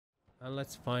And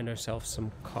let's find ourselves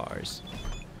some cars.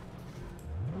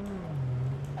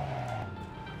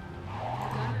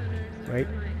 Right.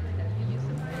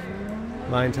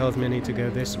 Line tells me I need to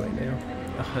go this way now.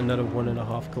 Another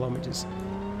 1.5 kilometers.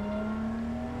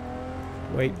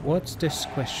 Wait, what's this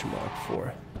question mark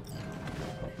for?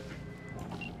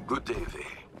 Good day, V.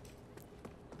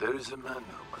 There is a man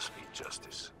who must meet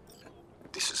justice.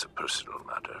 This is a personal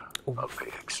matter. Oh. I'll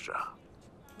pay extra.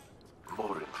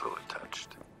 More info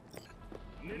attached.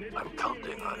 I'm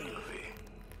counting on you,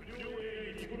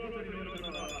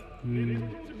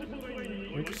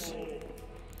 V. Oops.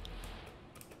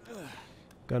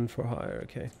 Gun for hire,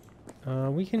 okay.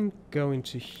 We can go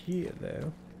into here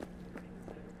though.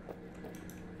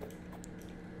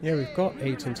 Yeah, we've got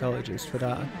 8 intelligence for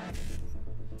that.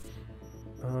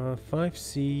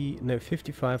 5C, no,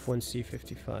 55, 1C,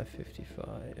 55,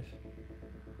 55.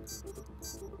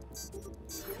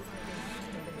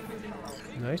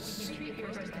 Nice.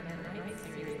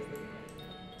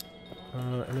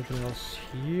 Anything else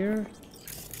here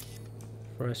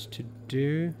for us to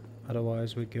do?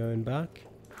 Otherwise we're going back.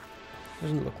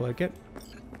 Doesn't look like it.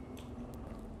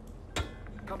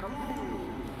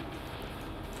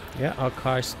 Yeah, our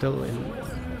car's still in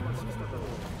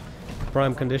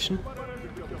prime condition.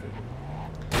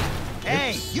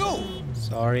 Hey, Oops. you!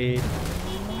 Sorry.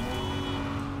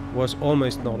 Was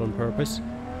almost not on purpose.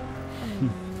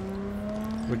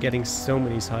 We're getting so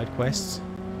many side quests.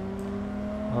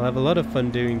 I'll have a lot of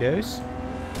fun doing those.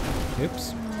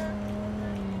 Oops.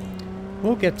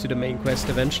 We'll get to the main quest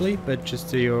eventually, but just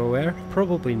so you're aware,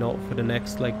 probably not for the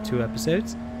next like 2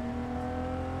 episodes.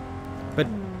 But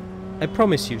I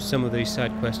promise you some of these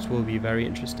side quests will be very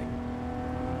interesting.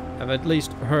 I've at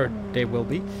least heard they will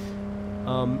be.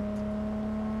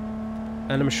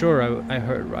 And I'm sure I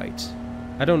heard right.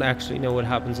 I don't actually know what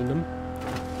happens in them,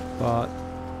 but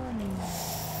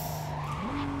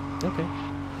okay.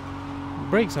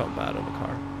 Brakes aren't bad on the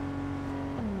car.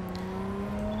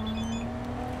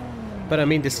 But I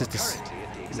mean, this is the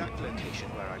exact location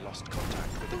where I lost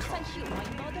contact with the car.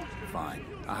 Fine,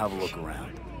 I'll have a look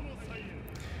around.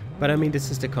 But I mean, this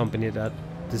is the company that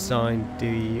designed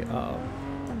the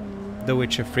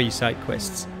Witcher 3 side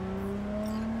quests.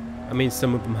 I mean,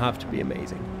 some of them have to be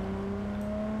amazing.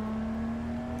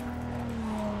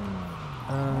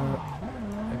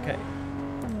 Okay.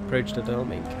 Approach the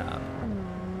Delmain cab.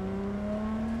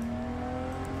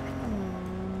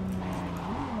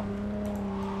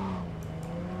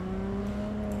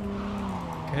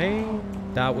 Okay,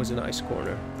 that was a nice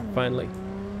corner, finally.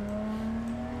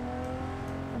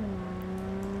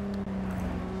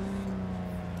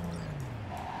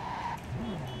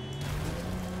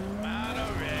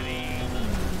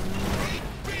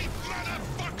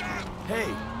 Hey,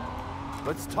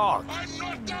 let's talk. I'm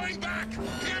not going back!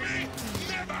 Hear me?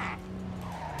 Never!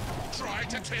 Try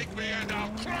to take me and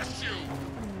I'll crush you!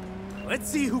 Let's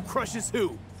see who crushes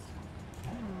who.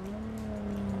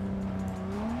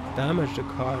 Damage the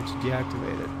car to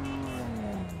deactivate it.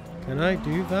 Can I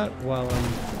do that while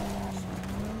I'm...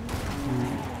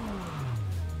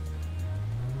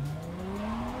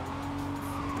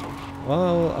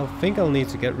 Well, I think I'll need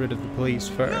to get rid of the police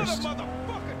first.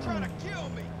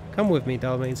 Come with me,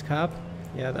 Dalmain's cab.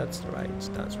 Yeah, that's right.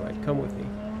 That's right. Come with me.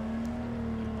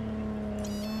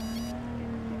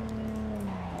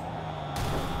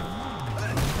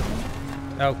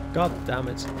 Oh, god damn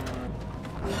it.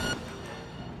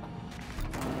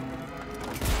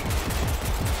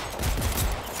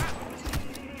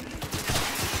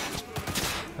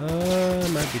 I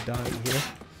might be dying here.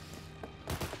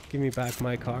 Give me back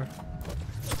my car.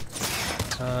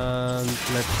 And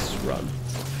let's run.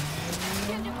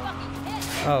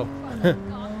 Oh,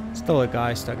 still a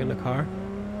guy stuck in the car.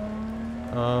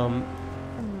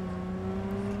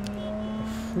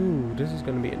 Ooh, this is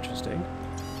gonna be interesting.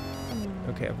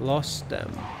 Okay, I've lost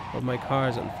them, but my car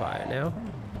is on fire now.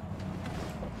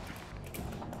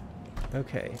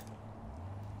 Okay.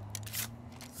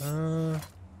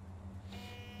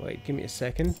 Wait, give me a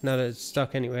second. Now that it's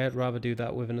stuck anyway, I'd rather do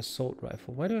that with an assault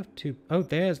rifle. Why do I have 2? Oh,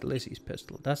 there's Lizzie's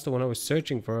pistol. That's the one I was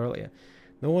searching for earlier.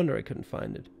 No wonder I couldn't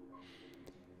find it.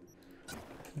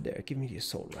 There, give me the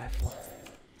assault rifle.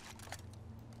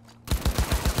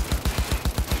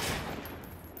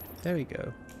 There we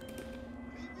go.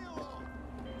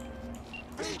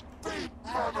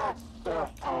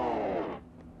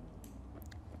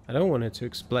 I don't want it to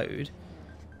explode.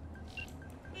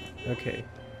 Okay.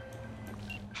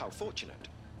 How fortunate.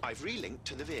 I've relinked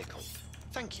to the vehicle.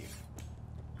 Thank you.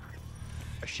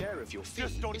 A share of your fee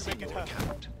is in your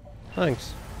account.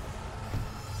 Thanks.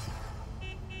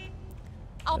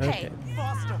 Okay. Okay.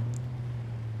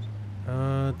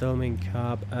 Domain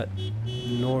cab at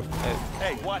North Oak.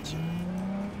 Hey, watch it.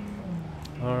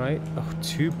 Alright. Oh,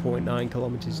 2.9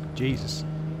 kilometers. Jesus.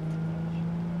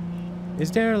 Is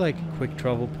there like a quick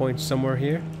travel point somewhere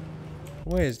here?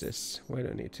 Where is this? Where do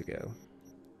I need to go?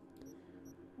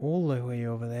 All the way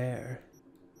over there.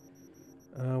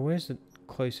 Where's the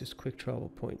closest quick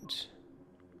travel point?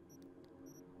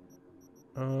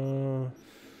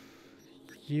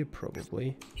 Here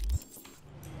probably.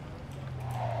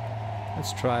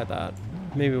 Let's try that.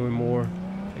 Maybe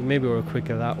we're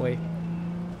quicker that way.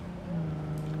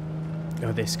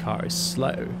 Oh, this car is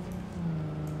slow.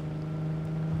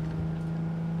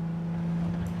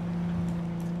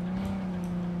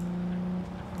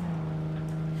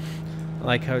 I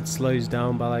like how it slows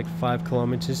down by like 5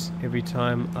 kilometers every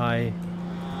time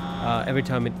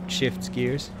it shifts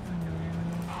gears.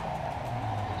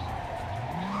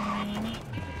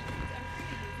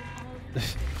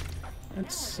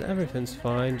 Everything's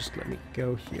fine, just let me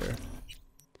go here.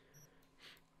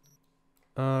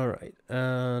 Alright,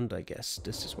 and I guess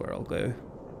this is where I'll go.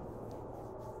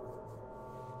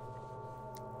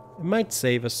 It might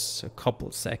save us a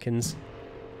couple seconds.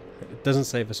 It doesn't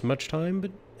save us much time, but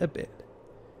a bit.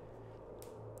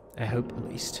 I hope at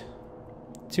least.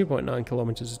 2.9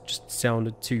 kilometers just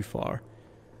sounded too far.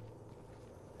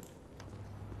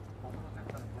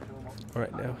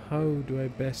 Alright, now how do I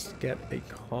best get a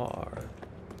car?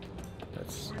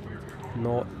 That's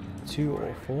not too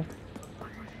awful.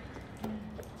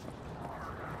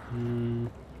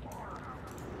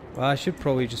 Well, I should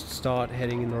probably just start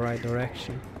heading in the right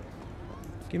direction.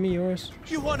 Give me yours.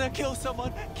 You wanna kill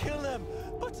someone? Kill him,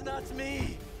 but not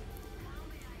me.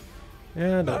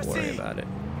 Yeah, don't worry about it.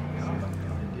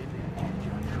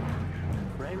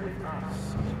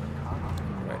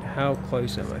 Right, how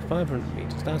close am I? 500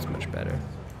 meters, that's much better.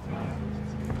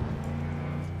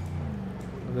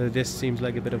 Although this seems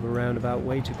like a bit of a roundabout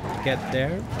way to get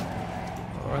there.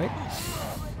 Alright.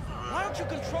 Why don't you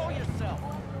control yourself?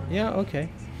 Yeah, okay.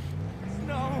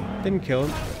 No. Didn't kill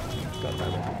him. God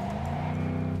damn it.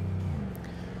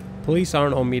 Police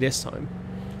aren't on me this time.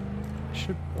 I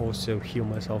should also heal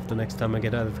myself the next time I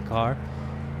get out of the car.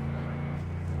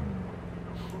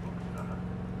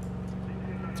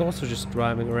 It's also just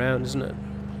driving around, isn't it?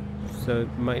 So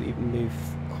it might even move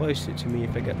closer to me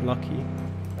if I get lucky.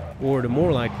 Or the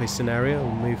more likely scenario,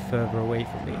 it'll move further away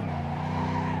from me.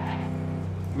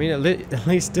 I mean, at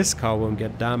least this car won't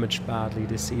get damaged badly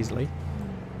this easily.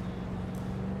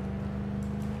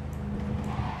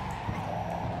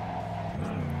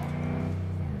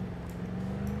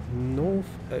 North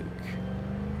Oak.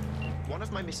 One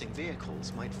of my missing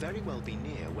vehicles might very well be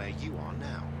near where you are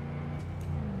now.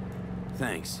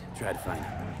 Thanks. Try to find it.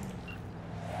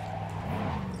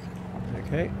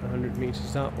 Okay, 100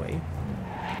 meters that way.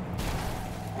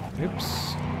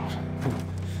 Oops.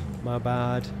 My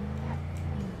bad.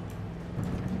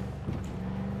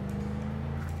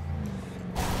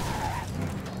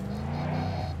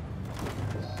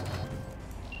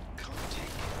 Can't take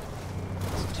it.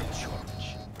 It's too short.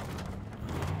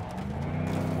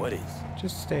 What is?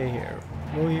 Just stay here,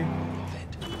 will you? Love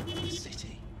it. The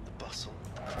city, the bustle,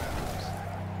 the crowds.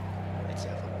 It's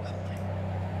overwhelming.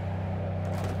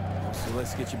 So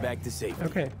let's get you back to safety.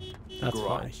 Okay, that's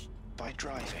fine. Garage. By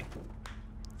driving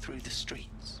through the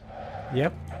streets.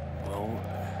 Yep. Well,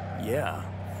 yeah,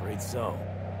 afraid so.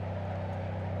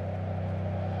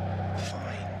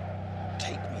 Fine.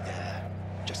 Take me there.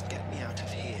 Just get me out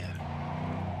of here.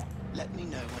 Let me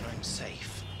know when I'm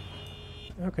safe.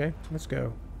 Okay, let's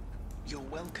go. You're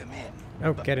welcome in.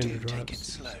 Oh, but get in do the take it driver's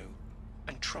seat. slow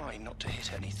and try not to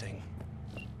hit anything.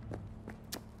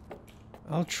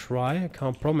 I'll try. I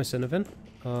can't promise anything.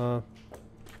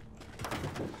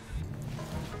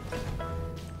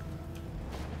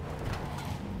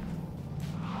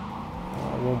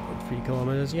 1.3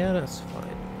 kilometers. Yeah, that's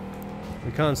fine.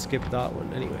 We can't skip that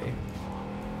one anyway.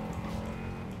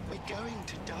 We're going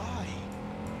to die.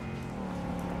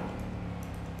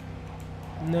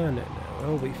 No.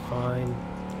 We'll be fine.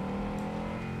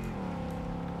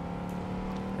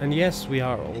 And yes, we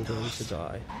are all going to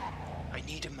die. I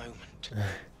need a moment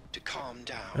to calm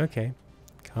down. Okay.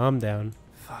 Calm down.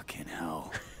 Fucking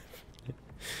hell.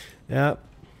 Yeah,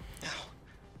 Now,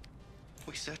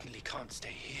 we certainly can't stay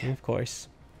here. of course.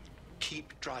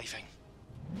 Keep driving.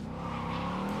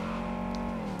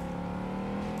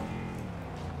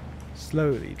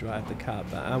 Slowly drive the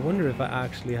cab back. I wonder if I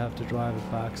actually have to drive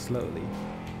it back slowly.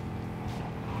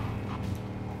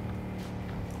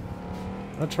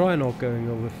 I'll try not going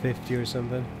over 50 or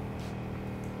something.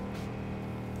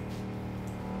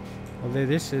 Although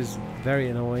this is very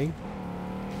annoying.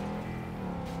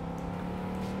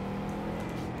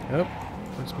 Oh,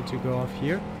 wants me to go off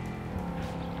here.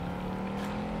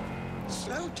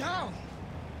 Slow down.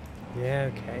 Yeah,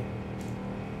 okay.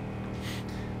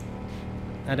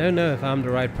 I don't know if I'm the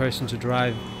right person to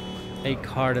drive a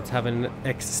car that's having an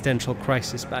existential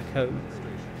crisis back home.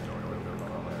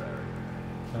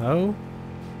 Oh?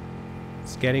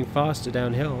 It's getting faster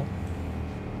downhill.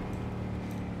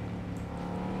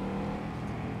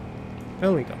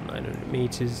 Only got 900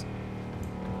 meters.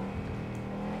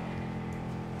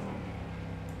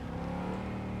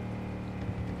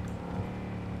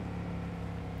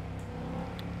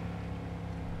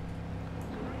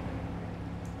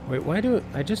 Wait, why do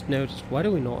I just noticed? Why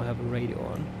do we not have a radio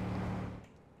on?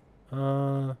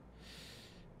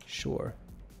 Sure.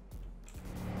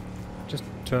 Just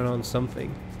turn on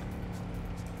something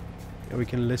that we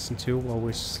can listen to while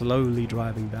we're slowly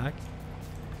driving back.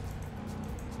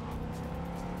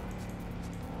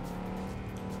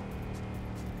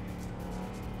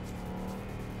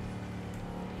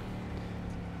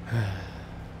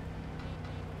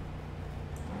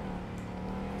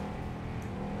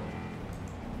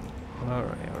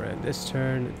 Alright, around this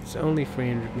turn, it's only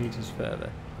 300 meters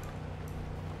further.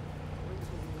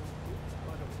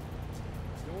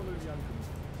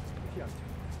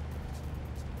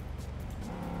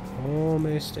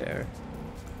 Almost there.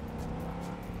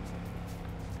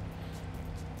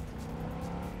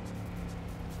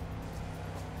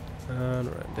 And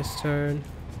around this turn.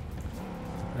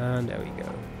 And there we go.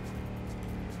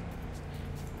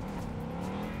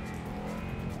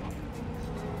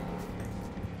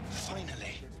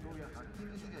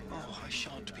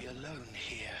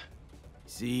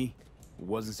 See? It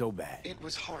wasn't so bad. It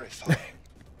was horrifying.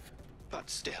 But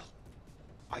still,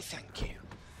 I thank you.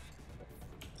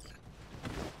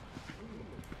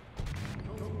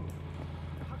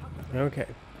 Okay.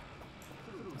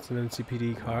 It's an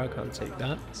NCPD car, I can't take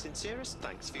that. Sincerest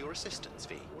thanks for your assistance,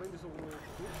 V.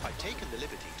 I've taken the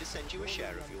liberty to send you a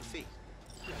share of your fee.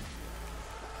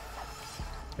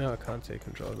 No, I can't take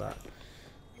control of that.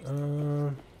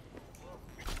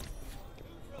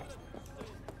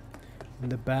 In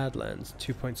the Badlands,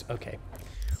 2 points. Okay.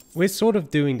 We're sort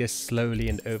of doing this slowly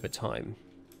and over time.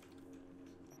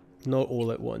 Not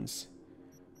all at once.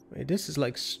 Wait, this is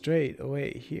like straight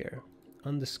away here.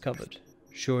 Undiscovered.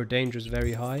 Sure, danger is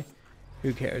very high.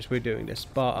 Who cares? We're doing this.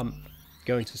 But I'm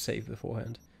going to save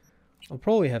beforehand. I'll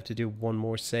probably have to do one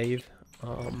more save.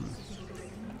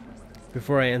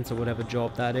 Before I enter whatever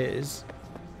job that is.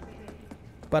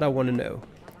 But I want to know.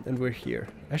 And we're here.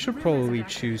 I should probably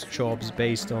choose jobs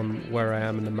based on where I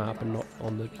am in the map and not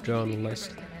on the journal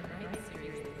list.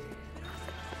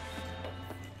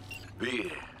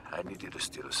 B, I need you to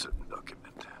steal a certain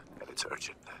document, and it's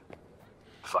urgent.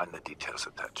 Find the details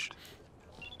attached.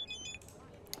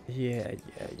 Yeah.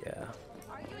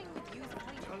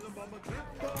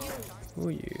 Who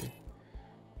are you?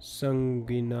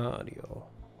 Sanguinario.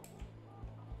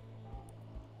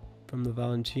 From the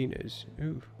Valentinos.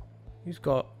 Ooh. He's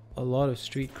got a lot of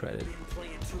street credit.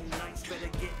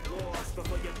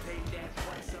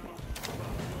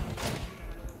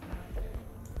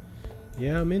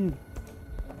 Yeah, I'm in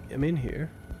here.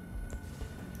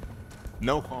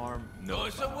 No harm, no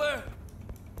Going somewhere?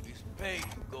 He's paid to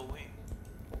go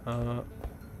in.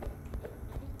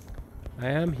 I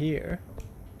am here.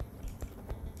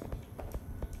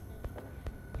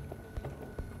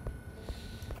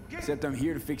 Except I'm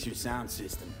here to fix your sound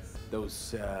system.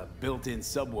 Those built-in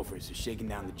subwoofers are shaking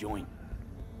down the joint.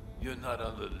 You're not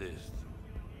on the list.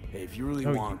 Hey, if you really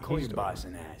want, call your boss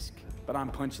and ask. But I'm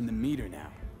punching the meter now.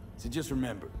 So just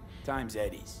remember, time's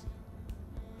Eddie's.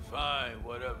 Fine,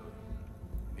 whatever.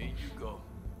 In you go.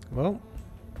 Well,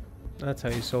 that's how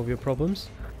you solve your problems.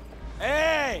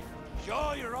 Hey!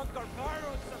 Show your Uncle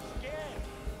Carlos some skin!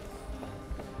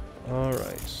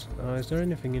 Alright. Is there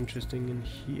anything interesting in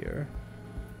here?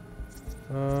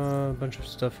 A bunch of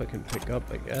stuff I can pick up,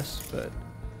 I guess, but...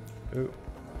 Ooh.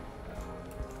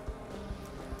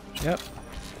 Yep.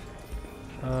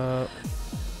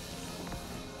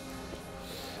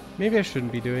 Maybe I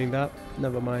shouldn't be doing that.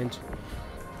 Never mind.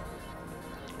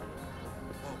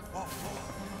 And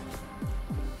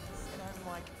I'm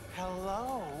like,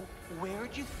 hello?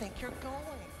 Where'd you think you're going?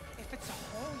 If it's a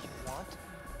hole you want,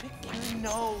 pick your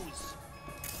nose.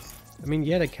 I mean,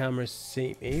 yeah, the cameras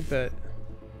see me, but...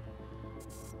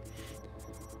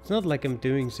 It's not like I'm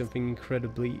doing something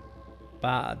incredibly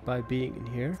bad by being in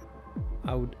here.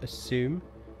 I would assume.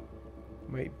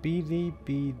 Wait, BD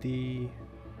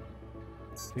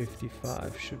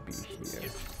 55 should be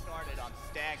here.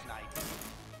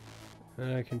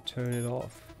 And I can turn it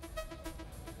off.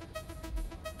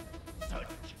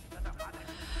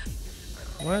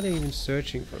 Why are they even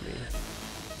searching for me?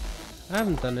 I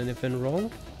haven't done anything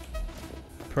wrong.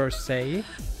 Per se.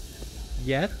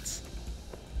 Yet.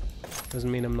 Doesn't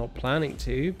mean I'm not planning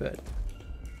to, but...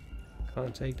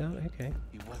 Can't take that? Okay.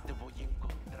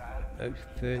 Oh,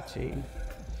 13.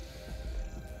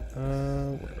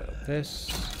 What about this?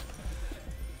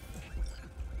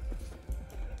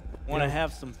 Want to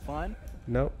have some fun?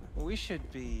 Nope. We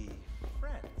should be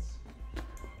friends.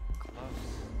 Close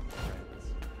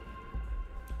friends.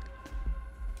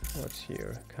 What's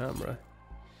here? Camera.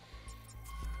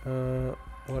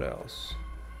 What else?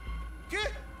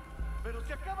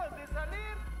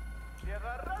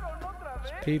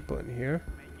 There's people in here.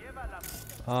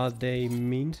 Are they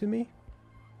mean to me?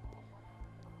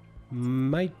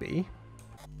 Might be.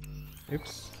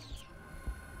 Oops.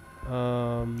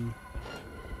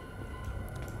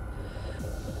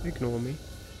 Ignore me.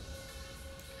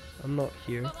 I'm not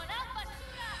here.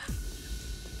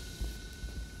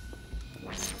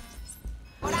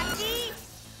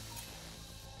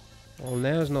 Well,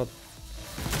 now's not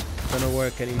gonna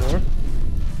work anymore.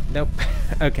 Nope.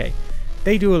 Okay.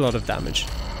 They do a lot of damage.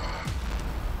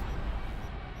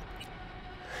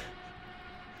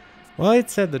 Well, it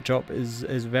said the job is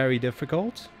very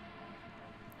difficult.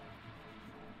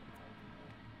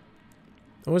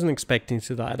 I wasn't expecting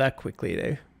to die that quickly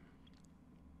though.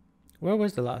 Where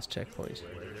was the last checkpoint?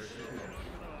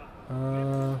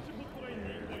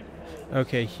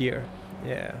 Okay, here.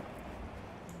 Yeah.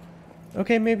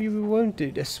 Okay, maybe we won't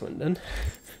do this one then.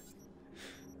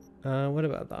 What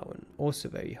about that one? Also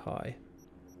very high.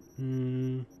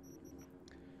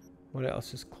 What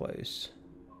else is close?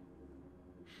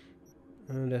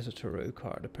 There's a tarot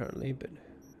card apparently, but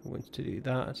who wants to do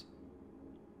that?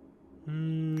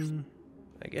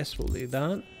 I guess we'll do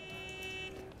that.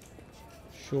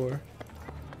 Sure.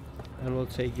 And we'll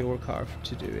take your car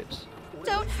to do it.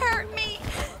 Don't hurt me!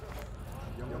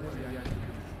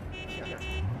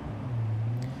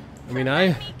 I mean,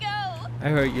 I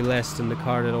hurt you less than the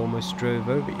car that almost drove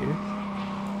over you.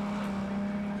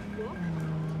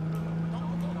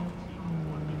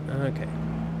 Okay.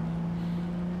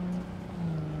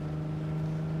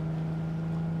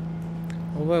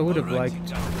 Although I would have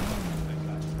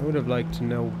liked to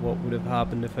know what would have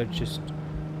happened if I'd just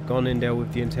gone in there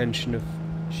with the intention of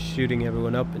shooting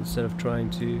everyone up instead of trying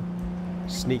to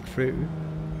sneak through.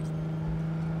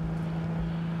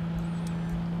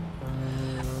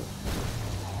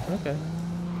 Okay.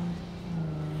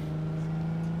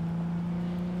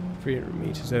 300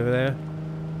 meters over there.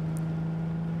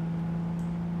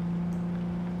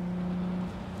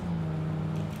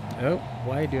 Oh,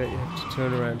 why do I have to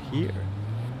turn around here?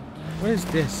 What is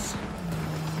this?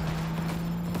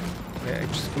 Yeah, I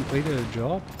just completed a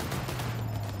job.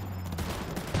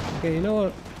 Okay, you know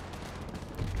what?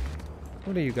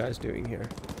 What are you guys doing here?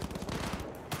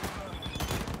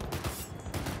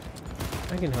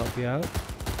 I can help you out.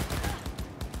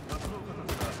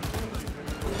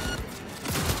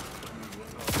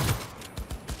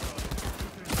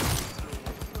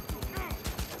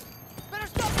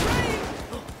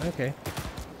 Okay.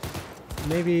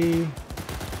 Maybe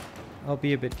I'll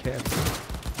be a bit careful.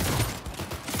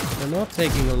 They're not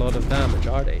taking a lot of damage,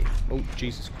 are they? Oh,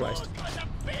 Jesus Christ.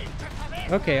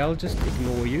 Okay, I'll just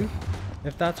ignore you,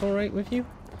 if that's alright with you.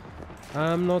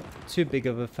 I'm not too big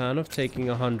of a fan of taking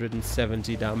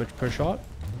 170 damage per shot.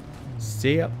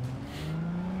 See ya.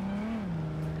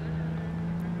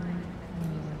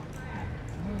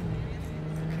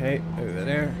 Okay, over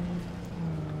there.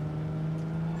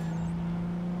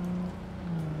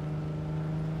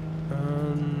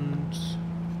 And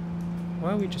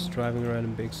why are we just driving around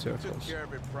in big circles?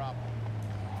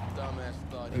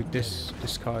 Oh,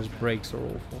 this car's brakes are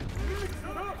awful.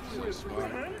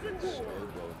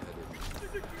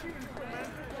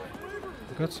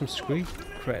 I got some street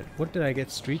cred. What did I get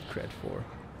street cred for?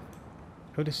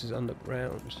 Oh, this is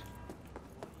underground.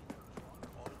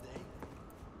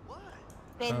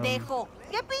 Pendejo,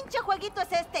 ¿qué pinche jueguito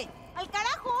es este? Al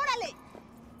carajo, órale.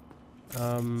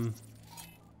 Am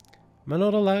I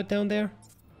not allowed down there?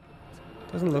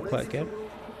 Doesn't look like it.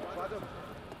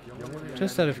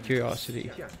 Just out of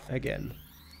curiosity, again.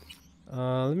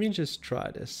 Let me just try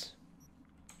this.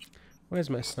 Where's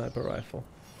my sniper rifle?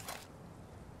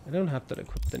 I don't have that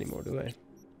equipped anymore, do I?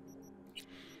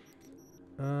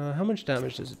 How much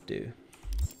damage does it do?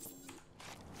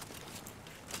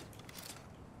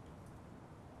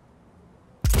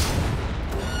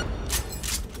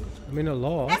 I mean, a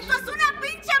lot. ¡Esto es una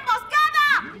pinche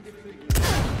emboscada!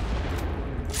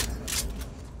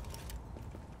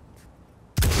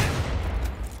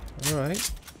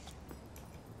 Alright.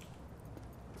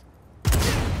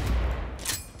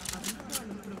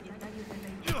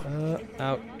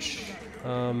 Ouch.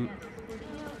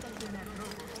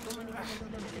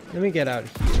 Let me get out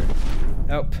here.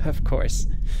 Oh, of course.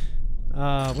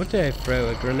 What did I throw?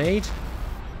 A grenade?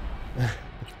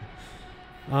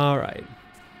 Alright.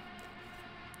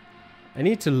 I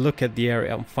need to look at the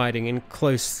area I'm fighting in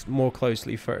more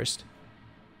closely first.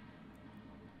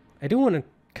 I do want to,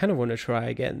 kind of want to try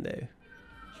again though.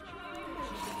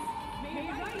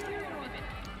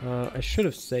 I should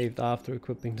have saved after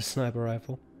equipping the sniper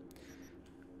rifle.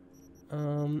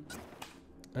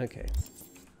 Okay.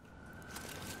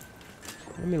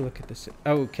 Let me look at this.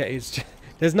 Okay, it's just,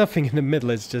 there's nothing in the middle,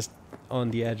 it's just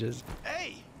on the edges.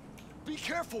 Hey! Be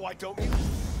careful, I don't mean.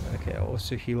 Okay, I'll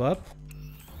also heal up.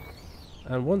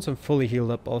 And once I'm fully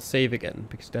healed up, I'll save again,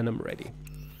 because then I'm ready.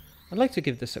 I'd like to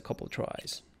give this a couple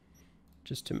tries,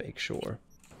 just to make sure.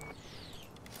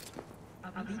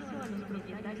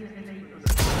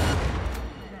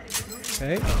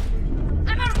 Okay.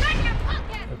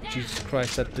 Oh, Jesus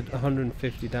Christ, that did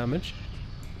 150 damage.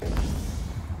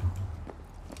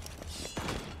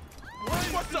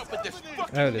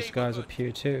 Oh, this guy's up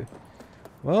here too.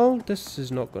 Well, this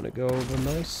is not going to go over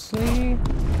nicely.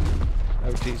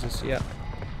 Oh, Jesus, yeah.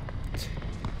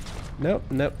 Nope,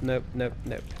 nope, nope, nope,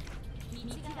 nope.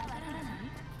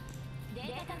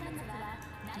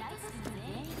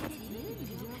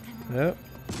 Nope.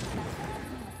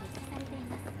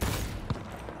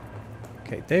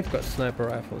 Okay, they've got sniper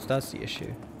rifles, that's the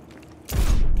issue.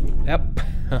 Yep.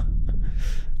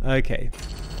 Okay.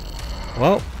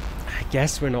 Well, I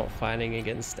guess we're not fighting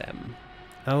against them.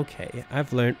 Okay,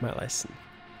 I've learned my lesson.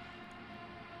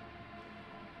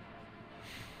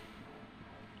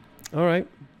 Alright.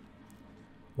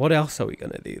 What else are we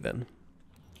gonna do then?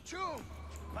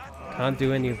 Can't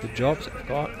do any of the jobs I've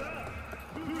got.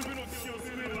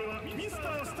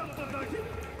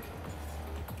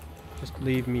 Just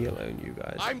leave me alone, you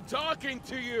guys. I'm talking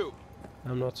to you.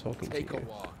 I'm not talking to you. Take a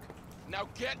walk. Now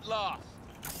get lost.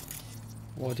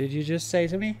 What did you just say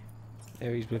to me?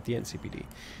 Oh, he's with the NCPD.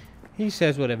 He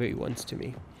says whatever he wants to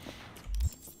me.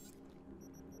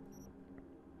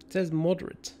 It says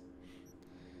moderate.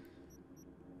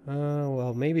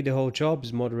 Well, maybe the whole job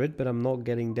is moderate, but I'm not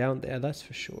getting down there, that's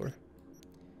for sure.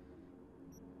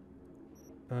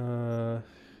 I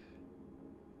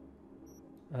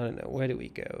don't know, where do we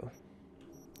go?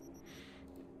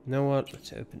 You know what?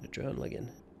 Let's open the journal again.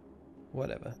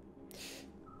 Whatever.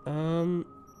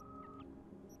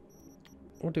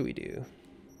 What do we do?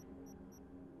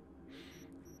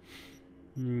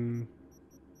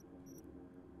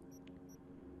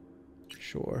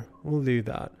 Sure, we'll do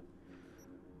that.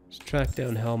 Let's track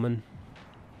down Hellman.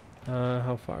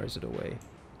 How far is it away?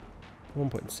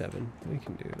 1.7. We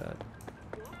can do that.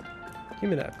 Give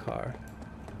me that car.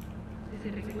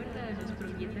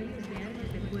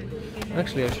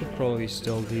 Actually, I should probably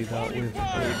still do that with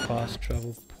a fast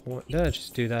travel point. No,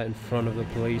 just do that in front of the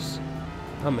police.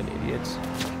 I'm an idiot.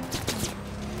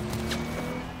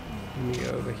 Let me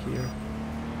go over here.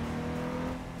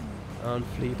 And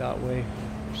flee that way.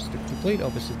 Just the complete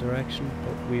opposite direction,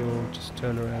 but we'll just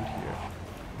turn around here.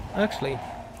 Actually,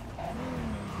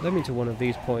 led me to one of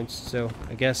these points, so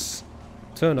I guess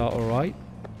turned out alright.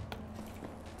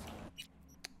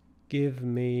 Give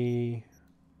me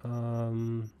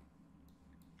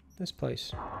this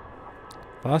place.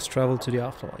 Fast travel to the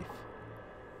afterlife.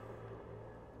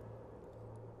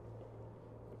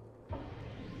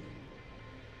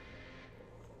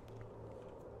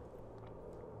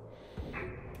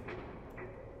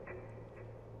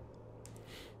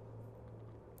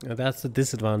 Now that's the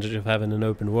disadvantage of having an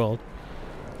open world.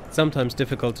 It's sometimes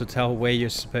difficult to tell where you're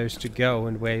supposed to go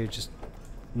and where you're just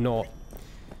not.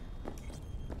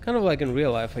 Kind of like in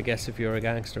real life, I guess, if you're a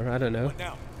gangster. I don't know. What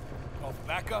now? Call for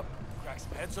backup, crack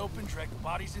some heads open, drag the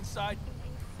bodies inside.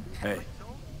 Hey.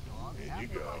 Here you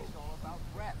go.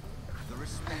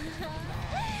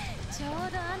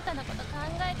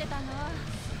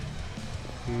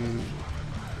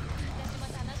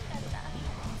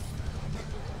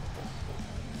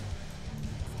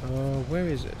 Where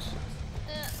is it?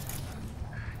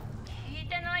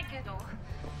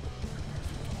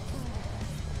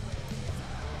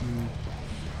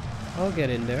 I'll get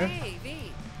in there. Hey,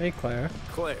 V. Hey, Claire.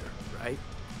 Claire, right?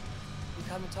 You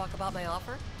come to talk about my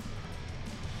offer?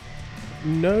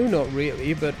 No, not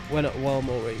really, but while I'm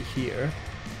already here.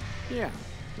 Yeah,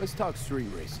 let's talk street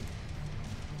racing.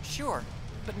 Sure,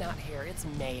 but not here. It's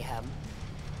mayhem.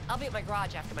 I'll be at my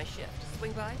garage after my shift.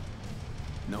 Swing by?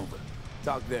 Nova.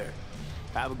 Talk there.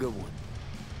 Have a good one.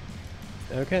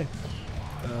 Okay.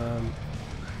 Can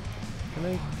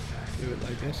I do it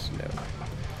like this? No.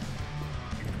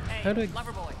 Hey, How do I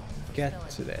lover boy. get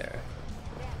to there?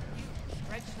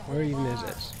 Where even is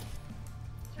it?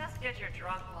 Just get your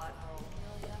drunk blood home,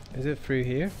 will ya? Is it through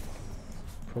here?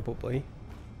 Probably.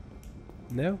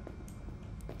 No?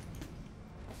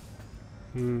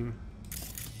 Do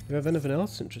we have anything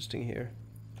else interesting here?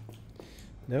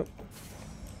 Nope.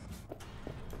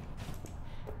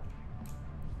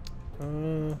 I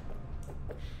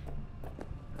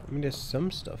mean, there's some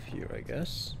stuff here, I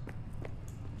guess.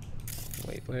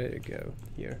 Wait, where did it go?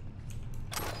 Here.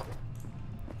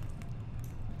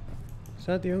 Is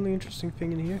that the only interesting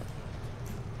thing in here?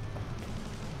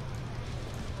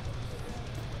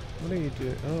 What are you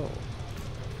doing? Oh.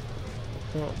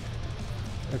 Oh.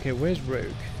 Okay, where's Rogue?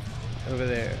 Over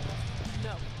there.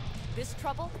 No. This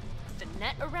trouble, the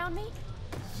net around me,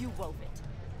 you wove it.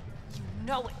 You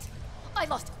know it. I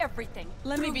lost everything.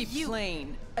 Let me through be you.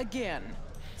 plain. Again.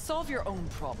 Solve your own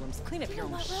problems. Clean up your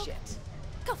own shit.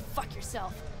 Go fuck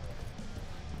yourself.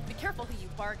 Be careful who you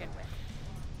bargain with.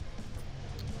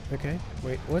 Okay,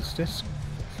 wait, what's this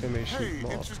exclamation Hey,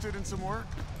 mark? interested in some work?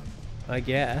 I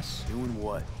guess. Doing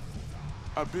what?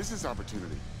 A business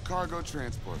opportunity. Cargo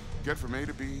transport. Get from A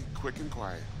to B, quick and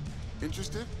quiet.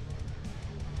 Interested?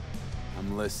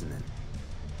 I'm listening.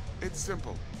 It's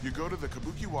simple. You go to the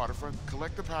Kabuki waterfront,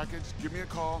 collect the package, give me a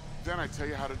call, then I tell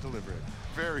you how to deliver it.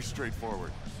 Very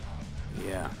straightforward.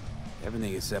 Yeah,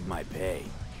 everything except my pay.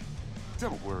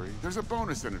 Don't worry, there's a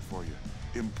bonus in it for you.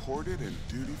 Imported and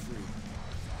duty-free.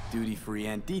 Duty-free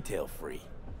and detail-free.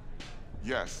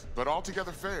 Yes, but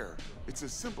altogether fair. It's a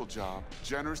simple job,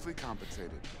 generously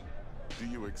compensated. Do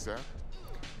you accept?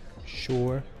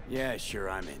 Sure. Yeah, sure,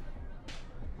 I'm in.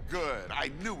 Good,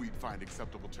 I knew we'd find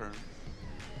acceptable terms.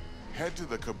 Head to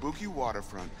the Kabuki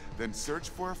waterfront, then search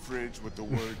for a fridge with the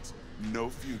words, "No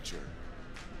future."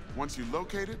 Once you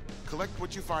locate it, collect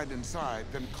what you find inside,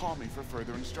 then call me for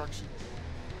further instructions.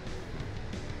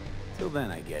 Till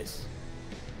then, I guess.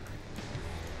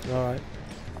 Alright.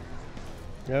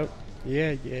 Yep.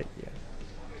 Yeah.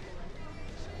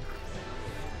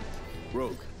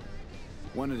 Rogue,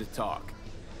 wanted to talk.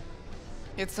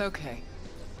 It's okay.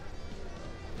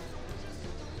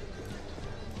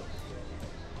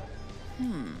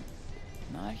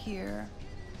 Not here,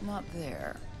 not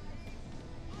there.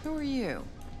 Who are you?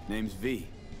 Name's V.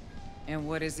 And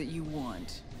what is it you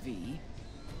want, V?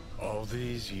 All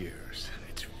these years,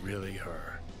 it's really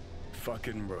her.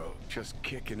 Fucking Rogue, just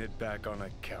kicking it back on a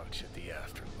couch at the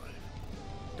afterlife.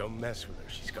 Don't mess with her,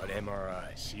 she's got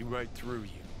MRI, see right through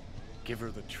you. Give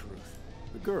her the truth.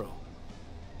 The girl.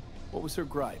 What was her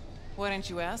gripe? Why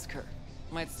didn't you ask her?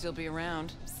 Might still be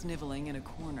around, sniveling in a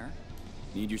corner.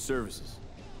 Need your services.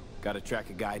 Gotta track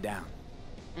a guy down.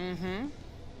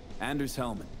 Anders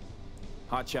Hellman.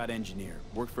 Hotshot engineer.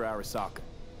 Worked for Arasaka.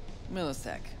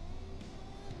 Millisec.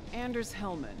 Anders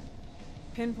Hellman.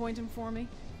 Pinpoint him for me?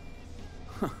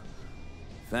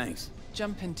 Thanks.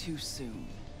 Jumping too soon.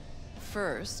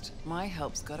 First, my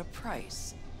help's got a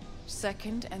price.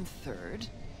 Second and third,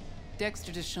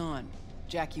 Dexter Deshawn,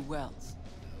 Jackie Wells,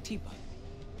 T-Bug.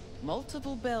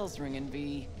 Multiple bells ringing,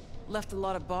 V. Left a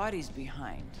lot of bodies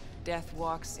behind. Death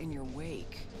walks in your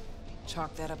wake.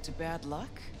 Chalk that up to bad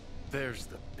luck? There's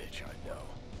the bitch I know.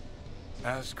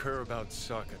 Ask her about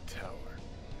Saka Tower.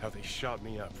 How they shot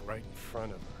me up right in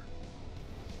front of her.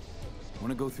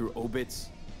 Wanna go through obits?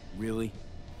 Really?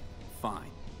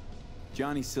 Fine.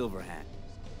 Johnny Silverhand.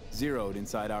 Zeroed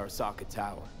inside Arasaka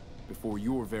Tower. Before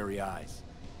your very eyes.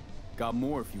 Got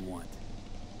more if you want.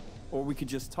 Or we could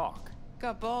just talk.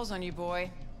 Got balls on you, boy.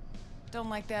 Don't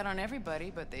like that on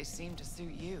everybody, but they seem to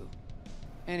suit you.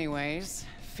 Anyways,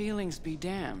 feelings be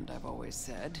damned, I've always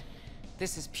said.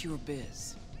 This is pure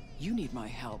biz. You need my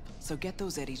help, so get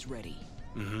those eddies ready.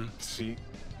 See?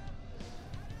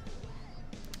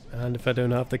 And if I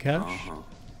don't have the cash?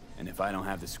 And if I don't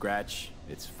have the scratch,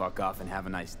 it's fuck off and have a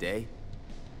nice day?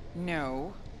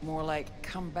 No, more like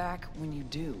come back when you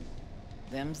do.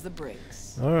 Them's the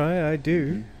breaks. Alright, I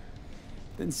do.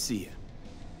 Then see ya.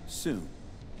 Soon.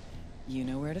 You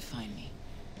know where to find me.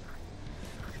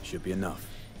 Should be enough.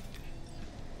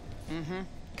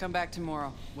 Come back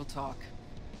tomorrow. We'll talk.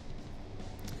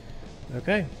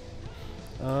 Okay.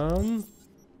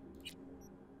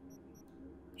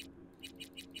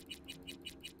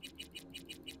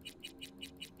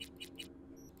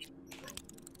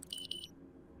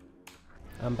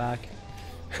 I'm back.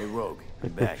 Hey, Rogue, I'm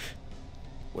back.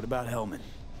 What about Hellman?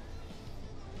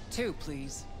 2,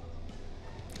 please.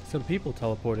 Some people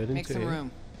teleported into Make some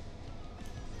room.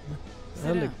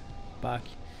 And back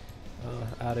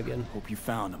out again. Hope you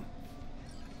found him.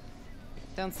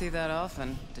 Don't see that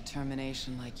often.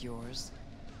 Determination like yours.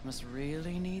 Must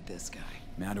really need this guy.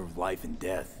 Matter of life and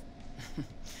death.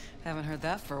 Haven't heard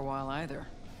that for a while either.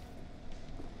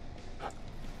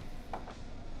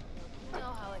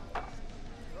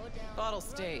 Bottle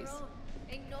stays.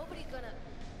 Ain't nobody gonna.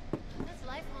 That's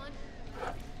life,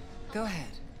 hon. Go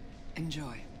ahead.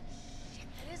 Enjoy.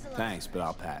 It is a lot. Thanks, but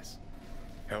I'll pass.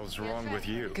 Hell's wrong with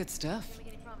you? Good stuff.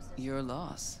 Your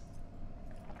loss.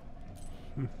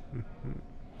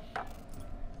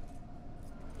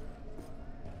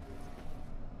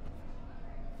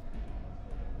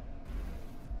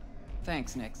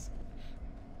 Thanks, Nix.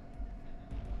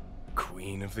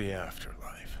 Queen of the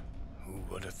afterlife. Who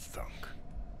would have thunk?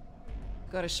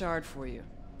 Got a shard for you.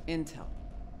 Intel.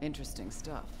 Interesting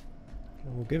stuff.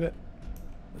 We'll give it.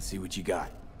 Let's see what you got.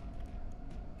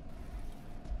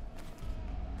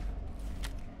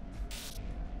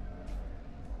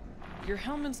 Your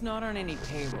Hellman's not on any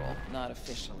payroll, not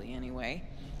officially anyway,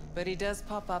 but he does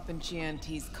pop up in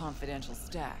GNT's confidential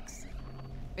stacks.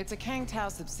 It's a Kang Tao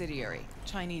subsidiary,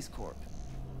 Chinese corp.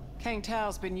 Kang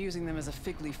Tao's been using them as a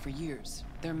fig leaf for years.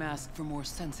 They're masked for more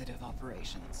sensitive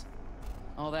operations.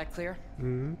 All that clear?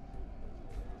 Mm-hmm.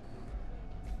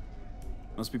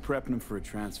 Must be prepping him for a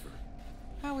transfer.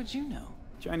 How would you know?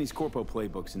 Chinese Corpo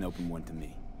playbook's an open one to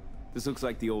me. This looks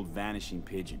like the old vanishing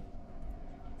pigeon.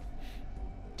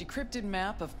 Decrypted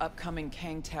map of upcoming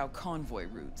Kang Tao convoy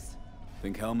routes.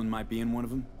 Think Hellman might be in one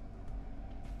of them?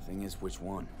 Thing is, which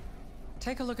one?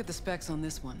 Take a look at the specs on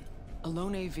this one. A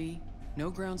lone AV,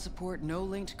 no ground support, no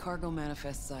linked cargo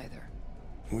manifests either.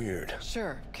 Weird.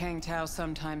 Sure, Kang Tao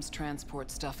sometimes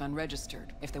transports stuff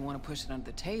unregistered if they want to push it under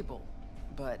the table,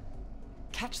 but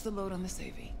catch the load on this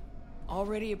AV.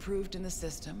 Already approved in the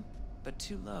system, but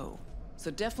too low. So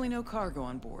definitely no cargo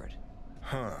on board.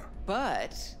 Huh.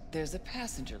 But there's a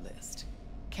passenger list.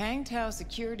 Kang Tao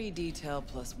security detail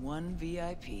plus 1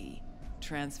 VIP.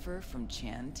 Transfer from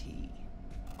Chan T.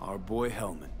 Our boy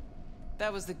Hellman.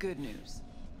 That was the good news.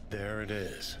 There it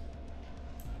is.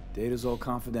 Data's all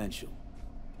confidential.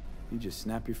 You just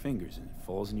snap your fingers and it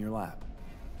falls in your lap.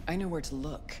 I know where to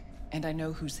look, and I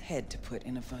know whose head to put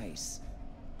in a vice.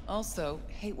 Also,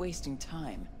 hate wasting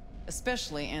time,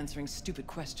 especially answering stupid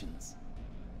questions.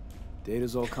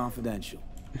 Data's all confidential.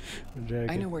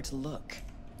 I know where to look.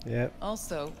 Yep.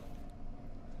 Also...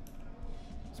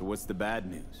 So what's the bad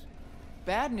news?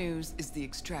 Bad news is the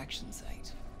extraction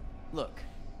site. Look,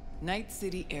 Night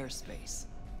City airspace.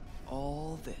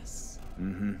 All this.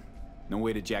 Mm-hmm. No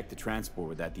way to jack the transport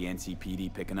without the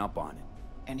NCPD picking up on it.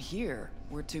 And here,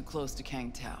 we're too close to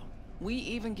Kang Tao. We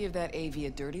even give that AV a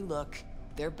dirty look,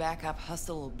 their backup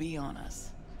hustle will be on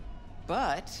us.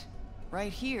 But,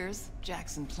 right here's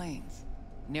Jackson Plains.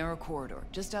 Narrow corridor,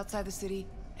 just outside the city,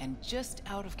 and just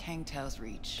out of Kang Tao's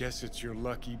reach. Guess it's your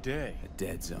lucky day. A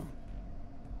dead zone.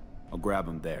 I'll grab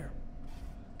him there.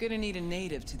 Gonna need a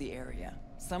native to the area.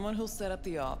 Someone who'll set up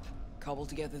the op, cobble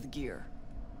together the gear.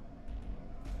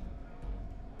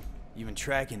 Even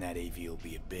tracking that AV will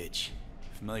be a bitch.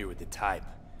 Familiar with the type.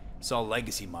 Saw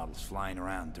legacy models flying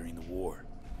around during the war.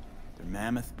 They're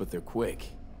mammoth, but they're quick.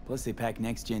 Plus they pack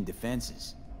next-gen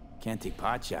defenses. Can't take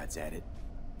pot shots at it.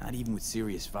 Not even with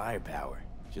serious firepower.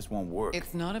 Just won't work.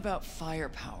 It's not about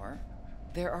firepower.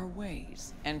 There are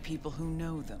ways, and people who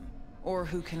know them. Or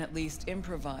who can at least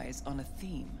improvise on a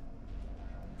theme.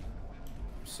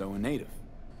 So a native.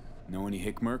 Know any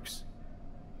hickmerks?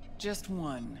 Just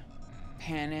one.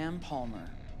 Pan Am Palmer.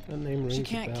 That name rings She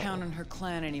can't a bell. count on her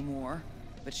clan anymore,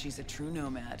 but she's a true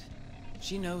nomad.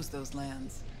 She knows those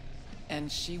lands.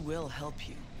 And she will help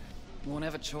you. Won't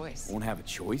have a choice. Won't have a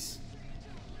choice?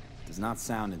 Does not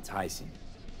sound enticing.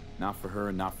 Not for her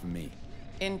and not for me.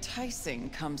 Enticing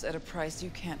comes at a price you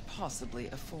can't possibly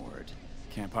afford.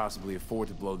 Can't possibly afford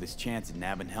to blow this chance at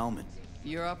nabbing Hellman.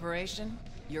 Your operation,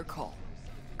 your call.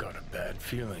 Got a bad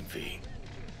feeling, V.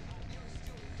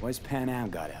 Why's Pan Am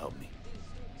gotta help me?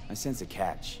 I sense a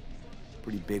catch.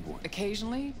 Pretty big one.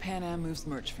 Occasionally, Pan Am moves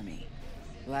merch for me.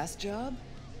 Last job?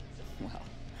 Well,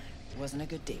 wasn't a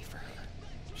good day for her.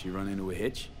 She run into a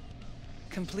hitch?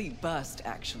 Complete bust,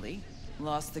 actually.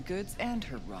 Lost the goods and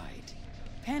her ride.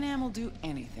 Pan Am will do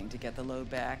anything to get the load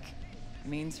back.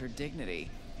 Means her dignity.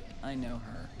 I know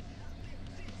her.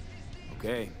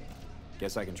 Okay.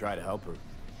 Guess I can try to help her.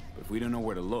 But if we don't know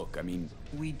where to look, I mean...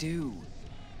 We do.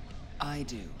 I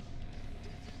do.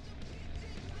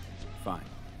 Fine.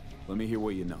 Let me hear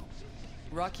what you know.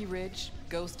 Rocky Ridge,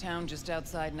 ghost town just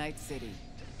outside Night City.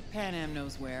 Pan Am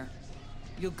knows where.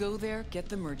 You'll go there, get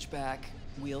the merch back,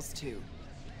 wheels too.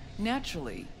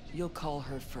 Naturally, you'll call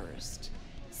her first,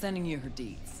 sending you her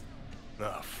deeds.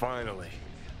 Ah, finally.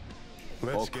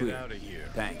 Let's All get clear. out of here.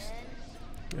 Thanks.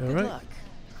 All Good right. luck.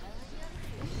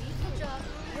 Good job.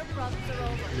 Your problems are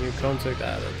over. New contact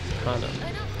added. Hannah.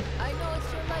 I know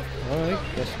it's your life.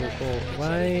 Alright, guess we'll call.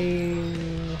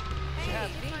 Why?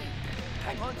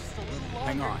 hang on just a little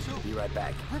longer. Hang on, be right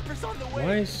back. Ripper's on the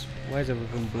way. Why is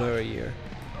everything blurry here?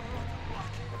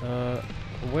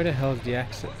 Where the hell is the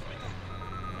exit?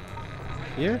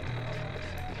 Here?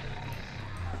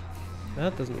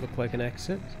 That doesn't look like an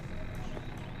exit.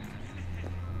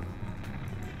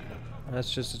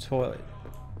 That's just a toilet.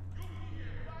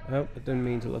 Oh, I didn't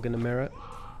mean to look in the mirror.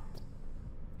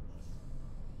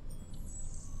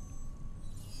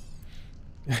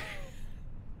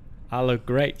 I look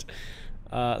great.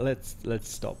 Let's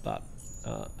stop that.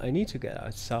 I need to get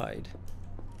outside.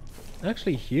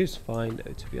 Actually, here's fine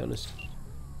though, to be honest.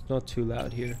 It's not too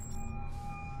loud here.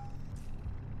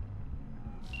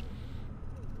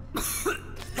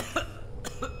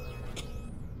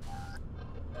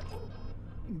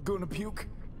 Gonna puke?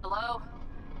 Hello?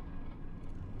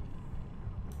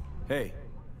 Hey,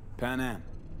 Pan Am.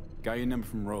 Got your number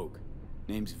from Rogue.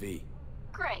 Name's V.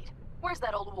 Great. Where's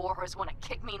that old warhorse want to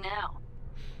kick me now?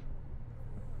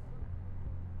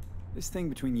 This thing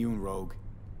between you and Rogue,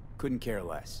 couldn't care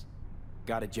less.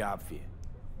 Got a job for you.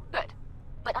 Good.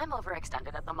 But I'm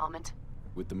overextended at the moment.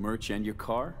 With the merch and your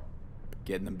car,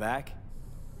 getting them back,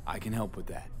 I can help with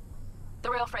that.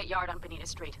 The rail freight yard on Bonita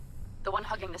Street. The one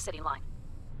hugging the city line.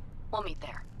 We'll meet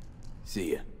there.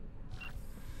 See ya.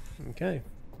 Okay.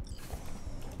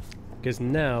 Because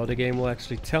now the game will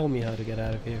actually tell me how to get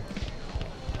out of here.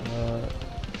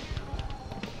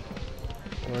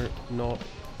 Or not.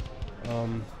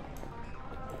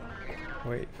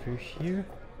 Wait, through here?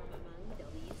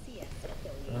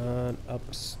 And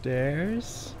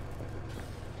upstairs?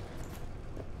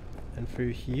 And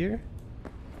through here?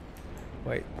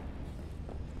 Wait.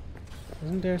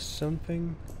 Isn't there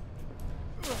something?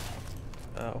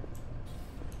 Oh.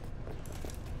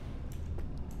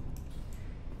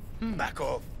 Back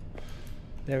off.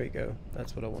 There we go.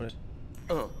 That's what I wanted.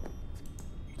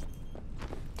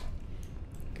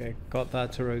 Okay, got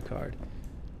that tarot card.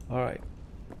 Alright.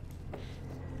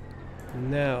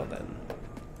 Now then.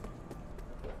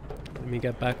 Let me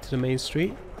get back to the main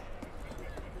street.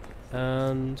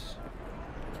 And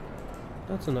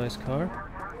that's a nice car.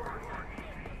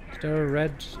 Is there a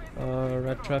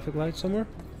red traffic light somewhere?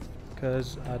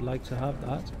 Because I'd like to have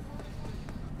that.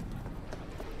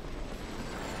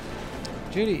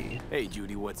 Judy! Hey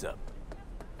Judy, what's up?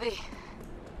 V,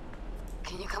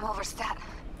 can you come over stat?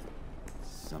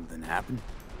 Something happened?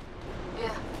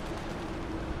 Yeah.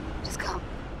 Just come.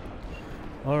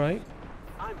 Alright.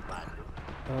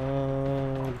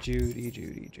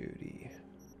 Judy.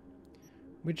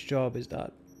 Which job is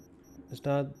that? Is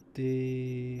that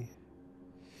the...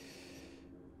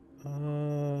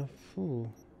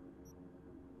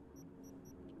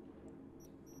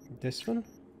 This one?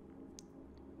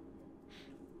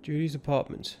 Judy's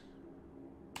apartment.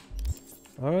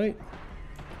 Alright.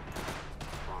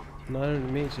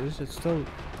 900 meters. Let's still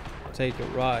take a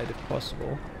ride if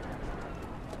possible.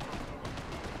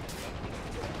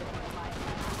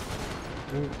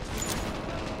 Ooh.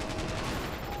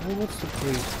 Well, what's the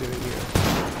police doing here?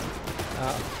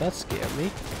 Ah, that scared me.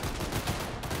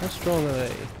 How strong are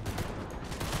they?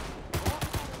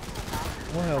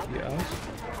 I'll help you out.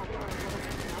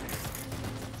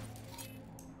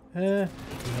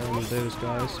 Behind those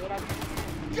guys.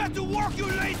 Get to work, you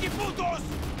lazy putos!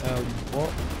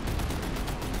 What?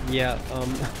 Yeah,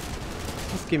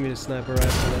 just give me the sniper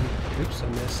rifle then. Oops, I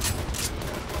missed.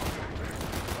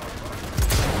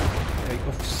 There you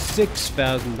go,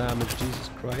 6,000 damage, Jesus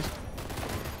Christ.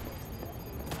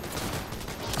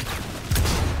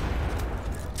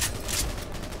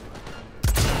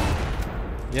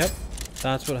 Yep,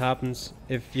 that's what happens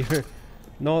if you're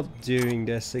not doing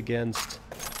this against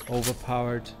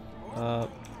overpowered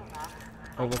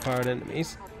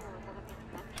enemies.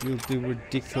 You'll do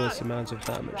ridiculous amounts of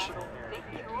damage.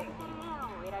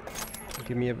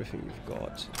 Give me everything you've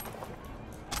got.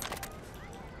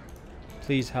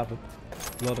 Please have a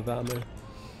lot of ammo.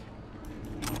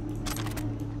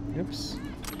 Oops.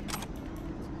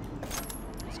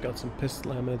 It's got some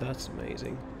pistol ammo, that's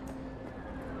amazing.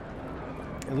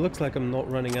 It looks like I'm not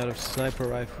running out of sniper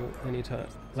rifle anytime,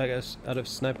 out of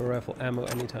sniper rifle ammo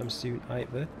anytime soon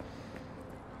either.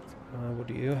 What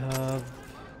do you have?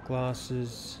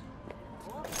 Glasses,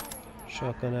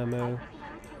 shotgun ammo,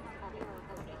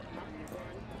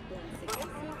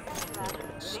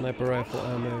 sniper rifle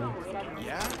ammo.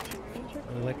 Yeah?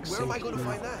 Where am I going to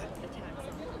find that?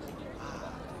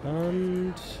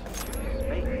 And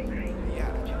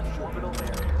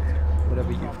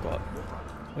whatever you've got.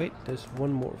 Wait, there's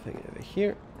one more thing over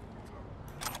here.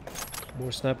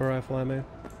 More sniper rifle ammo.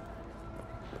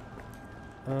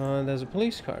 There's a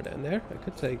police car down there. I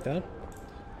could take that.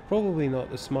 Probably not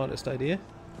the smartest idea.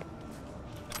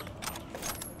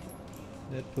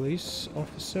 That police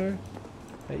officer.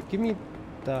 Hey, give me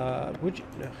that. Would you?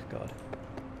 Oh, God.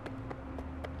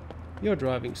 You're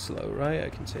driving slow, right? I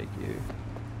can take you.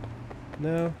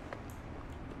 No.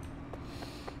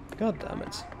 God damn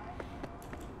it.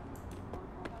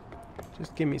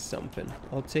 Just give me something.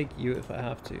 I'll take you if I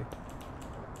have to.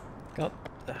 God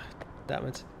damn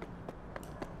it.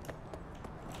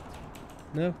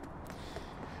 No.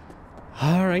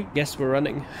 Alright, guess we're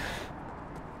running.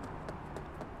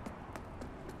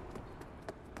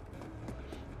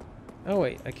 Oh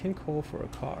wait, I can call for a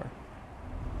car.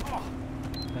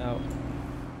 Ow.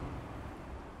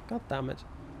 God damn it.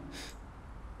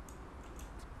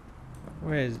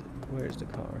 Where's the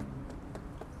car?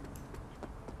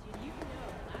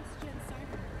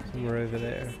 Somewhere over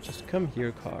there. Just come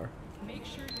here, car. Make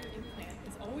sure your implant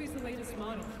is always the latest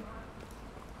model.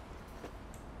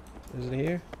 Is it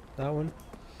here? That one?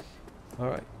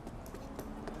 Alright.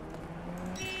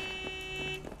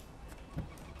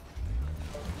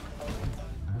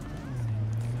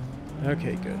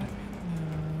 Okay, good.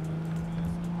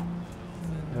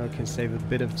 Now I can save a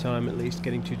bit of time at least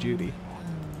getting to Judy.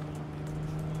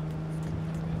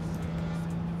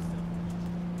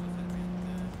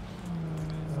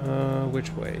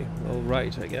 Which way? Well,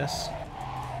 right, I guess.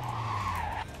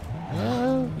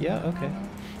 Yeah, okay.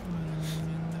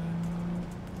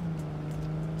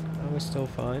 We're still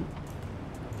fine.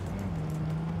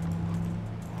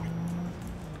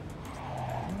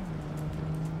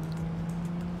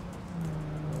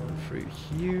 Going through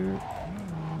here.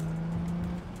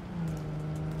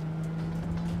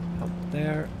 Up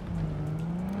there.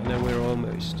 And then we're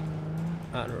almost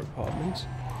at our apartment.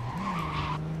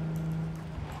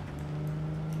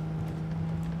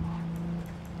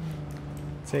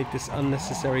 Take this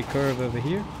unnecessary curve over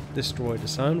here. Destroy the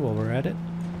sound while we're at it.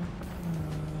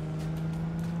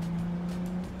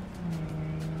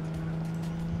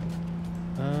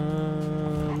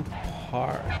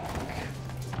 Park.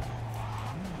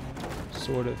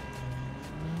 Sort of.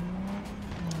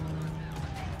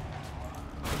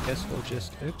 I guess we'll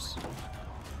just, oops,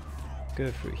 go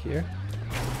through here.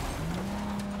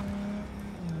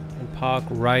 And park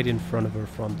right in front of our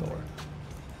front door.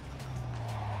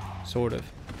 Sort of.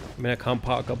 I mean, I can't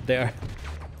park up there.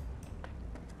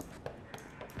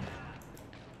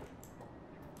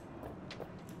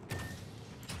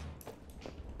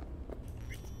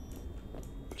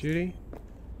 Judy?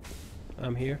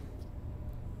 I'm here.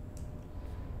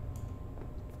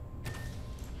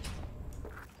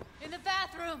 In the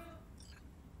bathroom!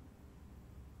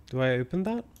 Do I open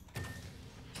that?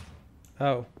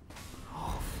 Oh.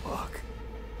 Oh, fuck.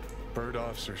 Bird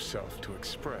offs herself to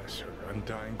express her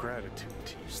undying gratitude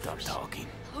to you. Stop talking.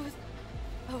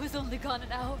 I was only gone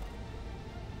an hour.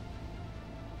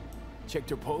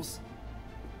 Checked her pulse?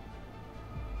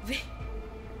 She's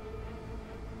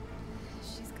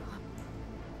gone.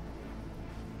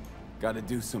 Gotta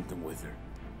do something with her.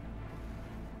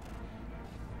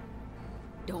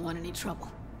 Don't want any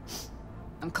trouble.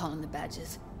 I'm calling the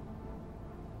badges.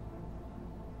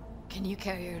 Can you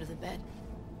carry her to the bed?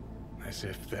 As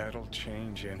if that'll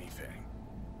change anything.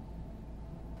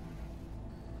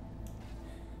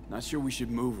 Not sure we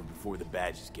should move her before the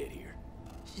badges get here.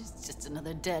 She's just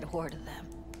another dead whore to them.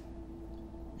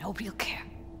 Nobody'll care.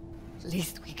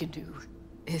 Least we can do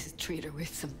is treat her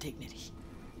with some dignity.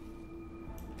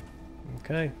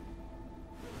 Okay.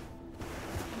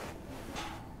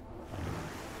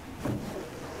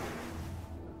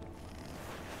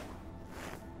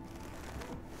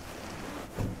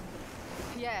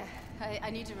 Yeah, I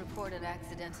need to report an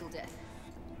accidental death.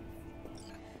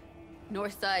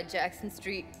 North side, Jackson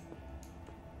Street.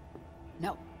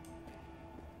 No.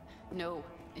 No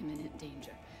imminent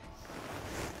danger.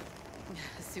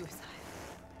 Suicide.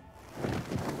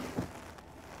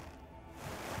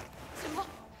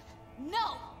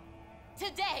 No!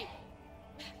 Today!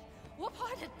 What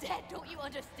part of dead don't you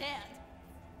understand?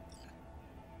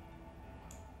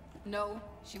 No,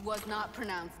 she was not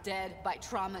pronounced dead by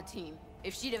trauma team.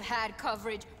 If she'd have had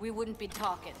coverage, we wouldn't be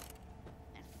talking.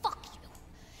 And fuck you.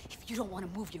 If you don't want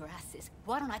to move your asses,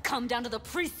 why don't I come down to the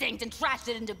precinct and trash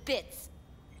it into bits?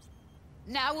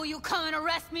 Now will you come and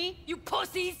arrest me, you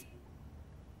pussies?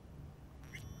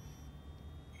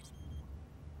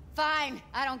 Fine,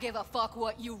 I don't give a fuck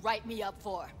what you write me up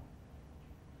for.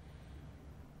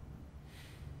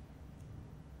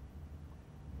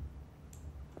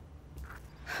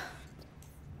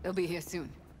 They'll be here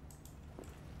soon.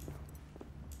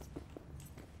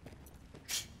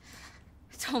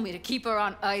 Told me to keep her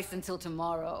on ice until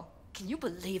tomorrow. Can you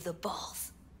believe the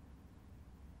balls?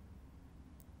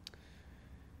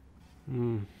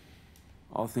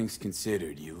 All things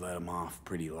considered, you let them off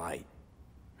pretty light.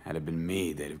 Had it been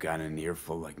me, they'd have gotten an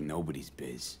earful like nobody's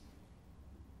biz.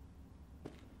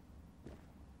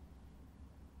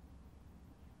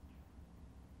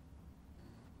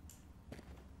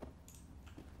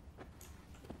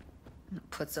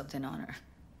 Put something on her.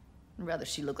 I'd rather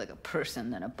she look like a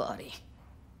person than a body.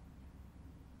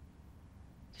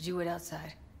 Could you wait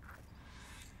outside?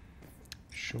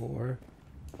 Sure.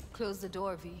 Close the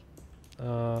door, V.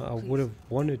 I would have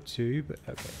wanted to, but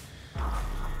okay.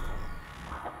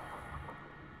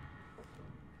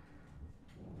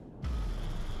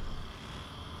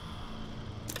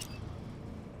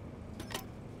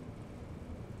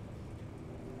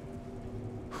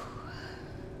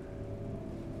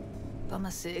 Bum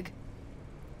a cig.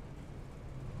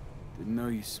 Didn't know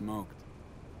you smoked.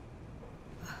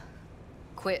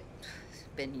 Quit. It's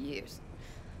been years.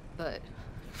 But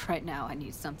right now I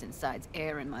need something besides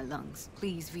air in my lungs.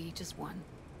 Please, V, just one.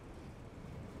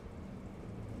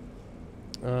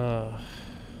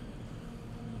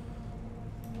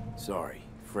 Sorry,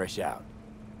 fresh out.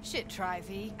 Shit, try,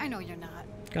 V. I know you're not.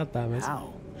 God damn it.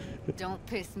 How? Don't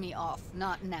piss me off.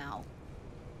 Not now.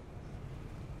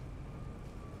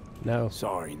 No.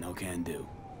 Sorry, no can do.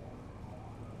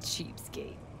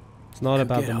 Cheapskate. It's not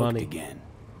about Get the hooked money. again.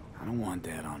 I don't want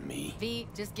that on me. V,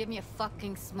 just give me a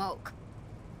fucking smoke.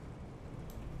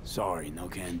 Sorry, no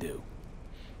can do.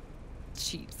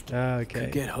 Cheapskate. Okay.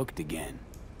 Could get hooked again.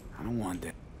 I don't want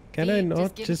that. Can V, I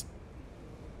not give- just...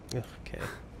 Okay.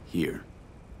 Here.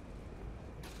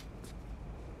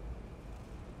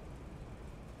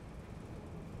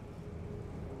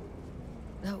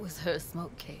 That was her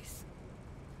smoke case.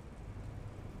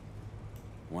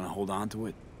 Want to hold on to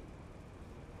it?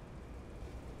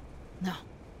 No.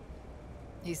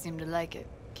 You seem to like it.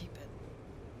 Keep it.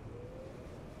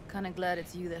 Kinda glad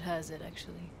it's you that has it,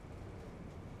 actually.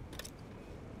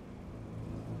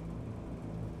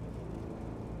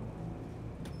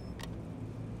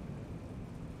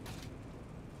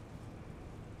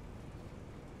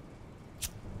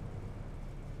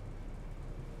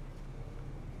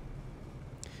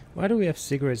 Why do we have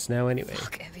cigarettes now anyway?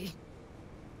 Fuck, Evie.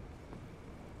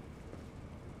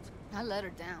 I let her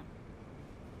down.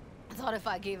 I thought if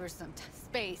I gave her some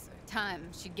space or time,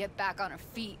 she'd get back on her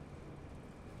feet.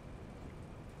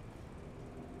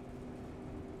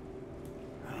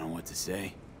 I don't know what to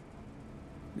say.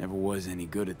 Never was any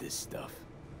good at this stuff.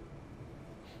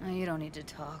 No, you don't need to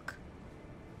talk.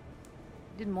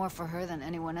 You did more for her than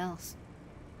anyone else.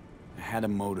 I had a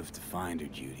motive to find her,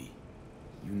 Judy.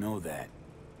 You know that.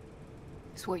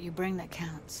 It's what you bring that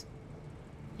counts.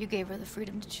 You gave her the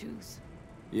freedom to choose.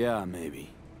 Yeah, maybe.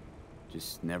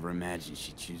 Just never imagined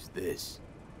she'd choose this.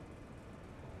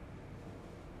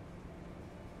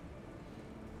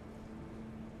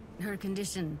 Her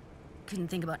condition, couldn't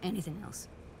think about anything else.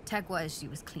 Tech-wise, she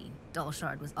was clean. Doll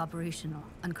Shard was operational,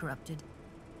 uncorrupted.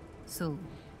 So,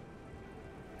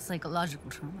 psychological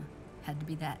trauma had to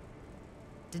be that.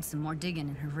 Did some more digging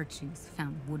in her virtues,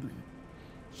 found Woodman.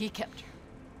 He kept her.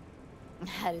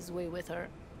 Had his way with her.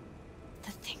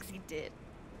 The things he did.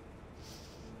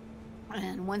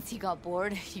 And once he got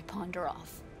bored, he pawned her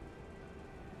off.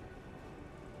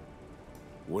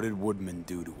 What did Woodman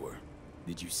do to her?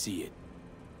 Did you see it?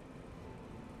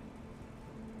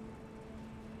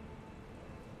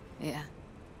 Yeah.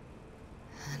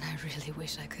 And I really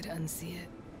wish I could unsee it.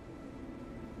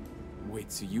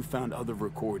 Wait, so you found other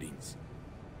recordings?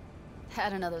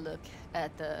 Had another look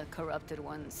at the corrupted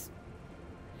ones.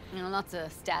 You know, lots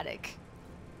of static.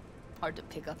 Hard to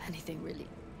pick up anything, really.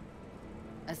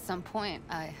 At some point,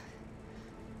 I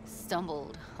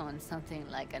stumbled on something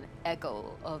like an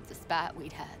echo of the spat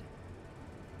we'd had.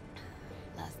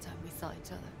 Last time we saw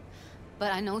each other.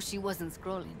 But I know she wasn't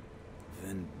scrolling.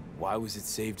 Then why was it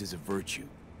saved as a virtue?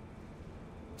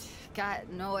 Got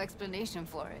no explanation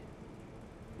for it.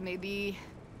 Maybe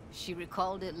she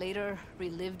recalled it later,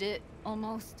 relived it,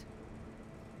 almost.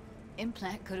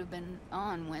 Implant could have been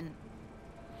on when,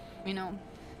 you know,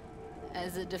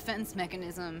 as a defense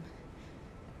mechanism,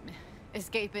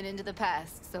 escaping into the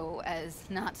past so as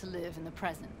not to live in the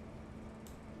present.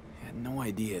 I had no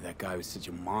idea that guy was such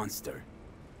a monster.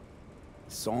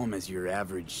 Saw him as your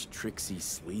average tricksy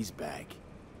sleazebag.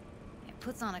 It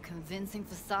puts on a convincing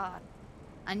facade.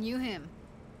 I knew him,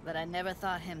 but I never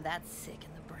thought him that sick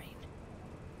in the brain.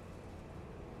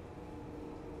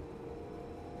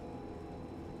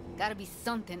 Gotta be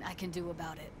something I can do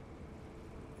about it.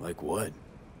 Like what?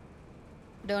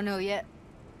 Don't know yet.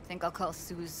 Think I'll call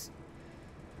Suze.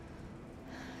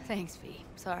 Thanks, V.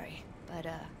 Sorry, but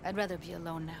I'd rather be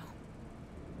alone now.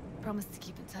 Promise to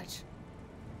keep in touch.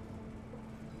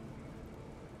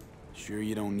 Sure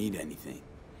you don't need anything?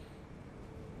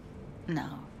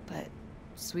 No, but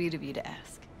sweet of you to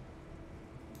ask.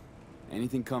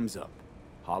 Anything comes up,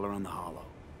 holler on the hollow.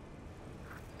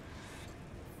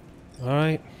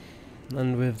 Alright,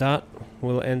 and with that,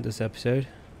 we'll end this episode.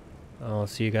 I'll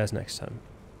see you guys next time.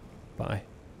 Bye.